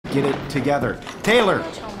Get it together. Taylor,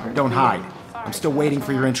 don't hide. I'm still waiting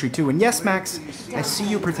for your entry too. And yes, Max, I see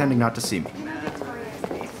you pretending not to see me.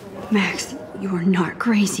 Max, you are not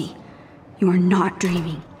crazy. You are not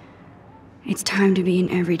dreaming. It's time to be an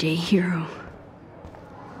everyday hero.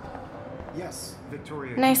 Yes,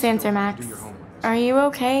 Victoria. Nice answer, Max. Are you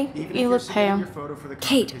okay? You look pale.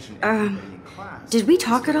 Kate, did we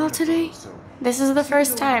talk at all today? This is the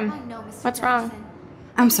first time. What's wrong?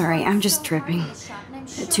 I'm sorry, I'm just tripping.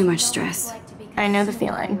 Too much stress. I know the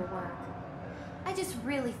feeling. I just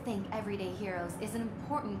really think Everyday Heroes is an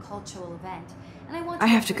important cultural event, and I want I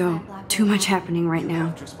have to go. Too much happening right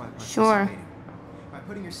now. Sure.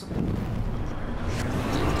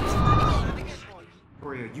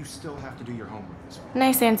 Victoria, you still have to do your homework this week.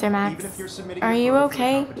 Nice answer, Max. Are you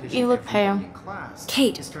okay? You look pale.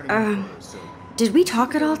 Kate, did we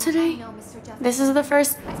talk at all today? This is the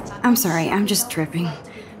first... I'm sorry, I'm just tripping.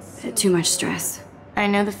 Too much stress. I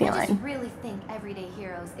know the I feeling. just really think Everyday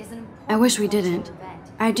Heroes is an important I wish we cultural didn't. event.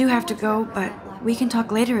 I do have to go, but we can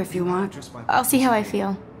talk later if you want. I'll see how I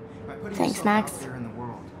feel. Thanks, Max.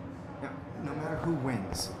 No matter who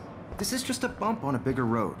wins, this is just a bump on a bigger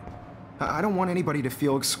road. I don't want anybody to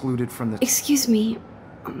feel excluded from the... Excuse me,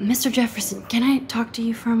 Mr. Jefferson, can I talk to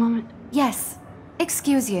you for a moment? Yes.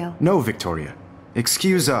 Excuse you. No, Victoria.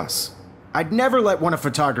 Excuse us. I'd never let one of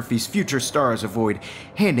photography's future stars avoid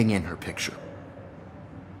handing in her picture.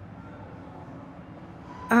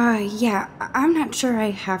 Yeah, I'm not sure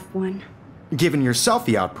I have one. Given your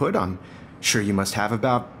selfie output, I'm sure you must have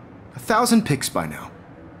about 1,000 pics by now.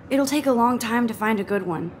 It'll take a long time to find a good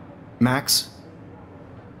one. Max,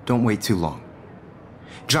 don't wait too long.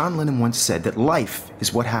 John Lennon once said that life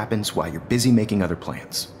is what happens while you're busy making other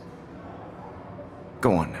plans.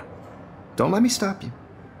 Go on now. Don't let me stop you.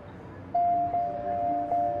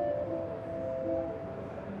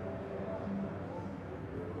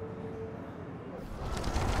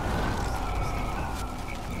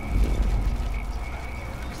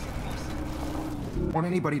 Want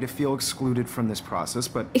anybody to feel excluded from this process,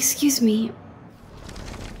 but Excuse me,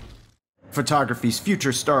 photography's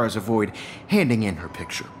future stars avoid handing in her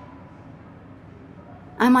picture.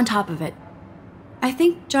 I'm on top of it. I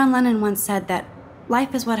think John Lennon once said that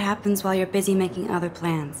life is what happens while you're busy making other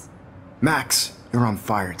plans. Max, you're on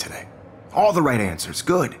fire today. All the right answers,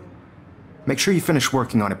 good. Make sure you finish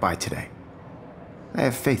working on it by today. I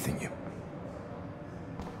have faith in you.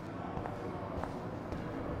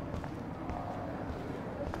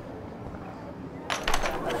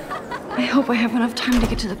 I hope I have enough time to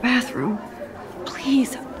get to the bathroom.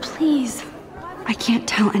 Please, please. I can't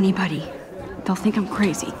tell anybody. They'll think I'm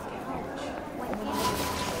crazy.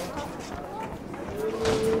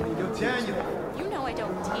 You know I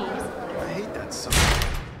don't tease. I hate that song.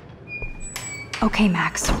 Okay,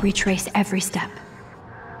 Max, retrace every step.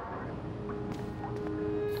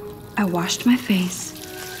 I washed my face.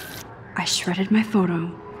 I shredded my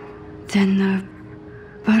photo. Then the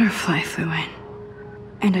butterfly flew in.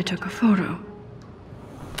 And I took a photo.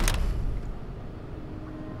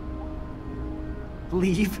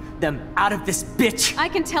 Leave them out of this bitch! I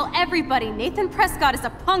can tell everybody Nathan Prescott is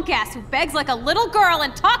a punk ass who begs like a little girl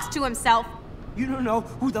and talks to himself. You don't know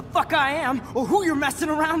who the fuck I am or who you're messing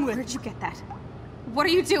around with. Where'd you get that? What are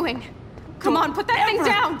you doing? Come on, put that thing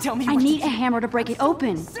down! Tell me I what need to a hammer to break it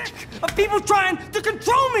open. sick of people trying to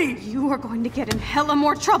control me! You are going to get in hella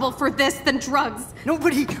more trouble for this than drugs.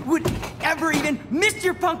 Nobody would ever even miss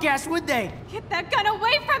your punk ass, would they? Get that gun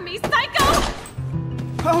away from me, psycho!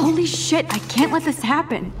 Holy shit, I can't let this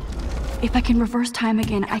happen. If I can reverse time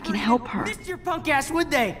again, I can help her. Miss your punk ass, would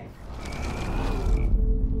they?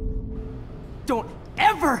 Don't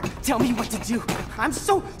ever tell me what to do. I'm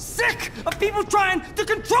so sick of people trying to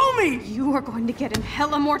control me! You are going to get in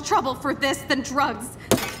hella more trouble for this than drugs.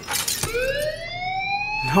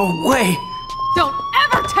 No way! Don't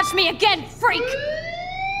ever touch me again, freak!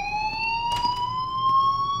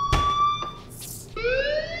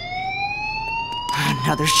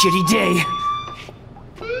 Another shitty day.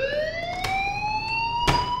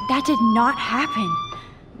 That did not happen.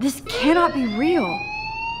 This cannot be real.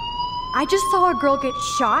 I just saw a girl get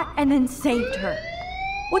shot and then saved her.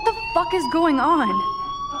 What the fuck is going on?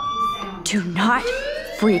 Do not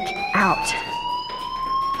freak out.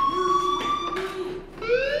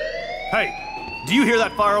 Hey, do you hear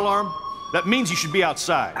that fire alarm? That means you should be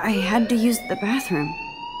outside. I had to use the bathroom.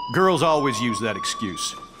 Girls always use that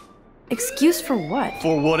excuse. Excuse for what?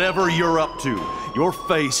 For whatever you're up to, your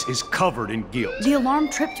face is covered in guilt. The alarm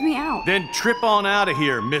tripped me out. Then trip on out of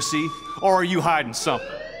here, Missy. Or are you hiding something?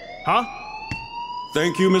 Huh?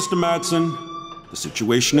 Thank you, Mr. Madsen. The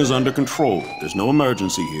situation is under control. There's no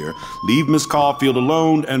emergency here. Leave Miss Caulfield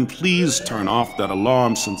alone, and please turn off that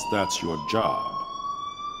alarm since that's your job.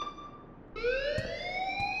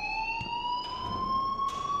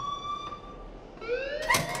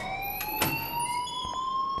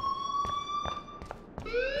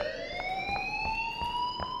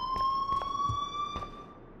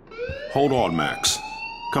 Hold on, Max.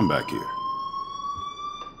 Come back here.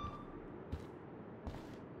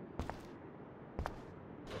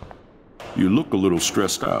 You look a little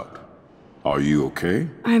stressed out. Are you okay?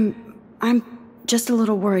 I'm just a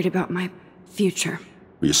little worried about my future.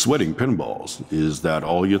 You're sweating pinballs. Is that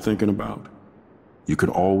all you're thinking about? You can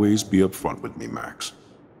always be upfront with me, Max.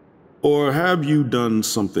 Or have you done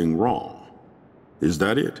something wrong? Is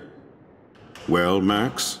that it? Well,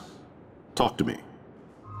 Max, talk to me.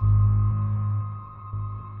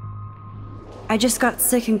 I just got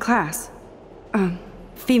sick in class.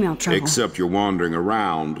 Female trouble. Except you're wandering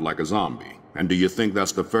around like a zombie. And do you think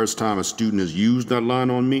that's the first time a student has used that line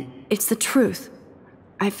on me? It's the truth.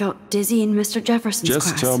 I felt dizzy in Mr. Jefferson's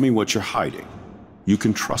class. Just tell me what you're hiding. You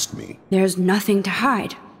can trust me. There's nothing to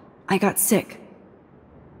hide. I got sick.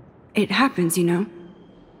 It happens, you know.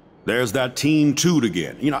 There's that teen toot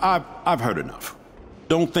again. You know, I've heard enough.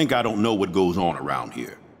 Don't think I don't know what goes on around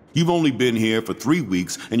here. You've only been here for 3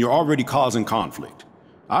 weeks, and you're already causing conflict.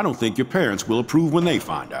 I don't think your parents will approve when they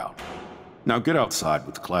find out. Now get outside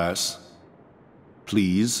with class.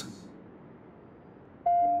 Please.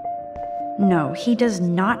 No, he does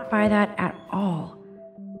not buy that at all.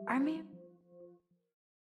 I mean...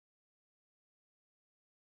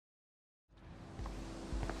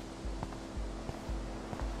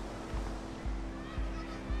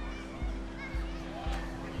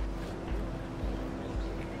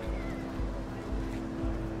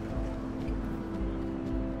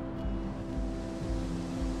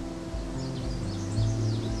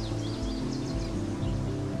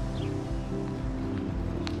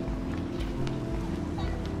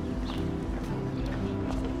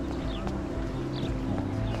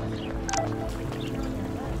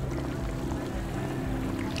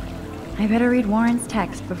 I better read Warren's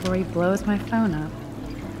text before he blows my phone up.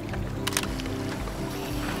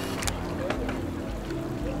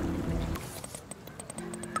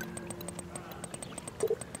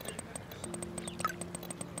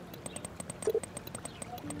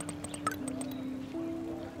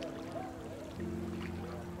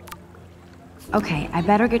 Okay, I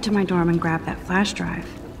better get to my dorm and grab that flash drive.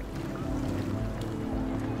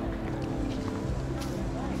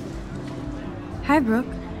 Hi, Brooke.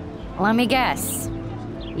 Let me guess.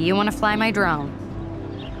 You want to fly my drone?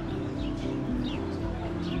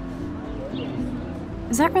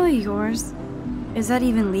 Is that really yours? Is that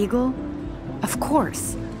even legal? Of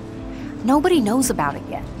course. Nobody knows about it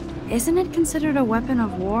yet. Isn't it considered a weapon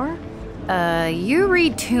of war? You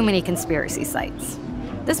read too many conspiracy sites.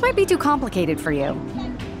 This might be too complicated for you.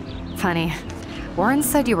 Funny, Warren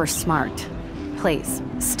said you were smart. Please,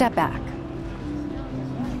 step back.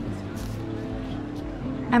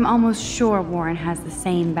 I'm almost sure Warren has the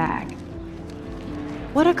same bag.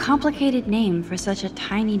 What a complicated name for such a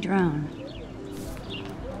tiny drone.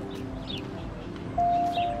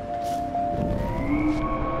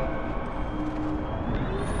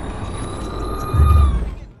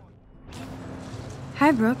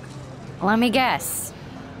 Hi, Brooke. Let me guess.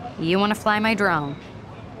 You want to fly my drone?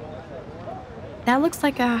 That looks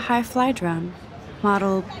like a high-fly drone.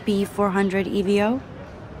 Model B400 EVO.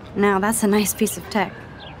 Now, that's a nice piece of tech.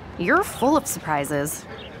 You're full of surprises.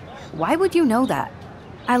 Why would you know that?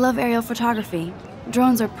 I love aerial photography.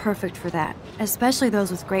 Drones are perfect for that, especially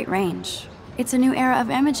those with great range. It's a new era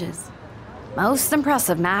of images. Most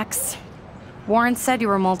impressive, Max. Warren said you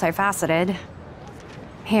were multifaceted.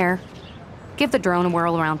 Here, give the drone a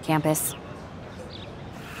whirl around campus.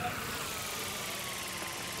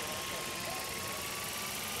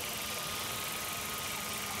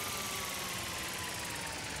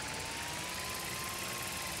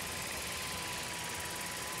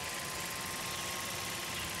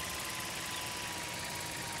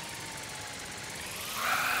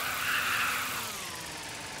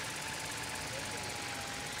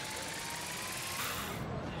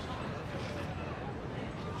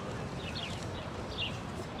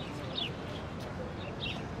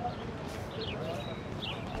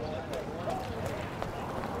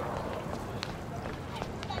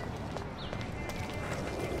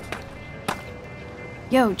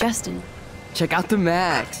 Yo, Justin. Check out the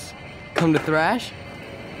Max. Come to Thrash?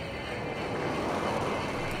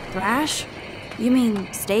 Thrash? You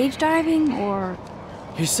mean stage diving, or...?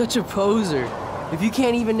 You're such a poser. If you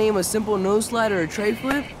can't even name a simple nose slide or a tray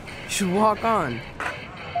flip, should walk on.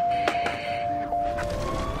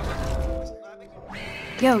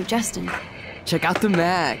 Yo, Justin. Check out the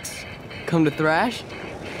Max. Come to thrash?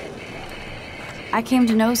 I came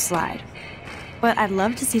to nose slide. But I'd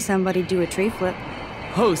love to see somebody do a tree flip.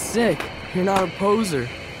 Oh, sick. You're not a poser.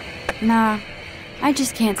 Nah, I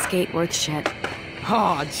just can't skate worth shit.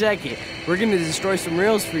 Aw, check it. We're gonna destroy some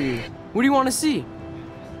rails for you. What do you want to see?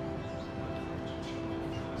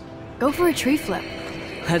 Go for a tree flip.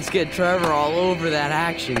 Let's get Trevor all over that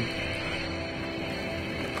action.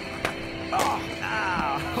 Oh,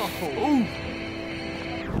 ow. Ooh.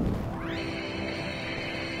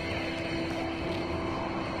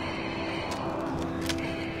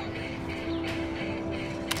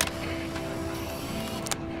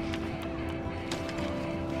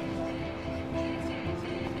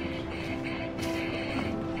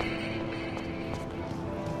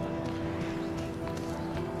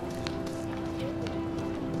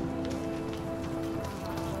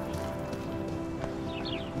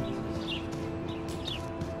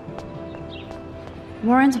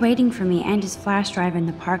 Warren's waiting for me and his flash drive in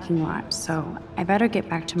the parking lot, so I better get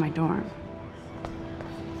back to my dorm.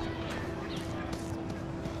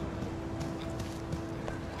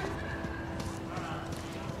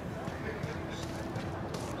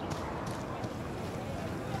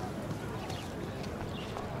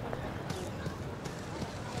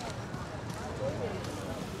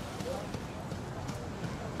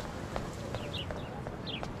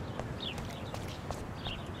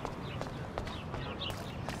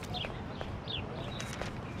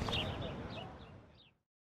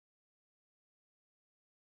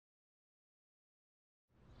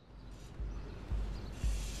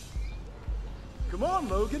 Come on,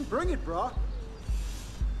 Logan, bring it, brah.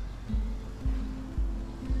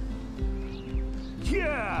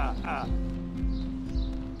 Yeah!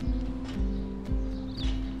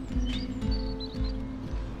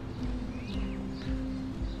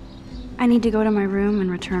 I need to go to my room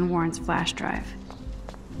and return Warren's flash drive.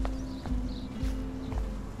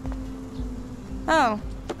 Oh.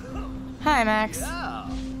 Hi, Max.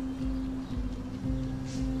 How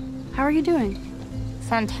are you doing?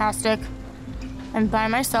 Fantastic. I'm by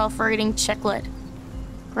myself reading Chicklet.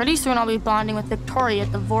 Pretty soon I'll be bonding with Victoria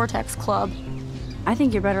at the Vortex Club. I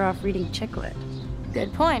think you're better off reading Chicklet.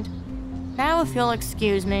 Good point. Now if you'll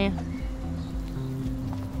excuse me.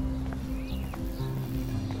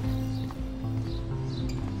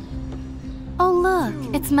 Oh look,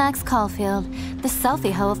 it's Max Caulfield, the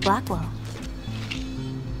selfie hoe of Blackwell.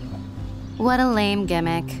 What a lame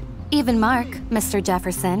gimmick. Even Mark, Mr.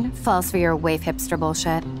 Jefferson, falls for your waif hipster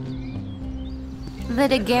bullshit. The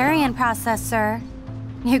Daguerrean process, sir.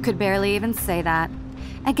 You could barely even say that.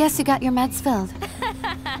 I guess you got your meds filled.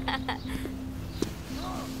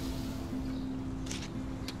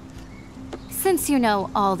 Since you know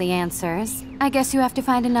all the answers, I guess you have to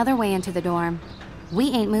find another way into the dorm. We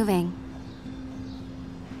ain't moving.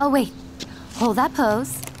 Oh wait, hold that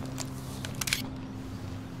pose.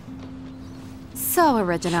 So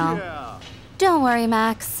original. Yeah. Don't worry,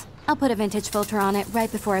 Max. I'll put a vintage filter on it right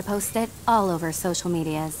before I post it all over social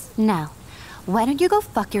medias. Now, why don't you go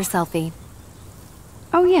fuck your selfie?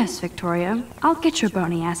 Oh yes, Victoria. I'll get your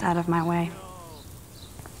bony ass out of my way.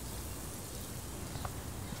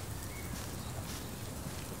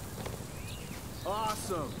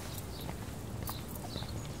 Awesome.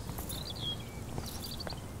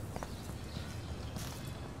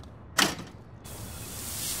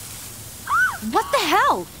 What the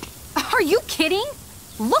hell? Are you kidding?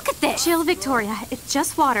 Look at this! Chill, Victoria. It's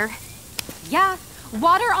just water. Yeah,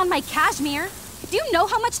 water on my cashmere. Do you know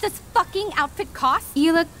how much this fucking outfit costs?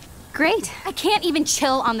 You look great. I can't even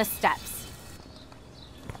chill on the steps.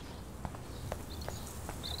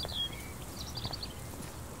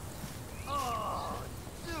 Oh,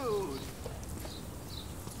 dude.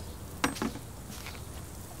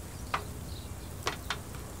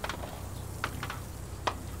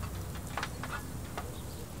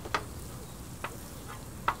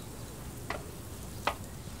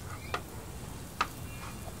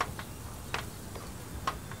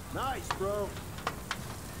 Nice, bro.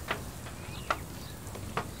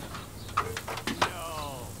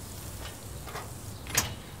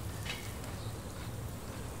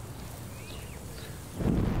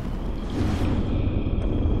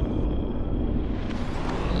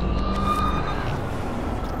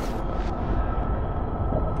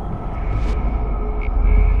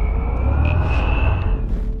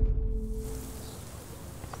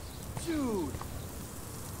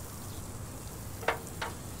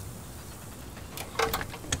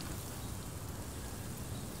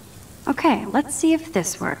 Okay, let's see if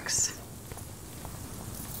this works.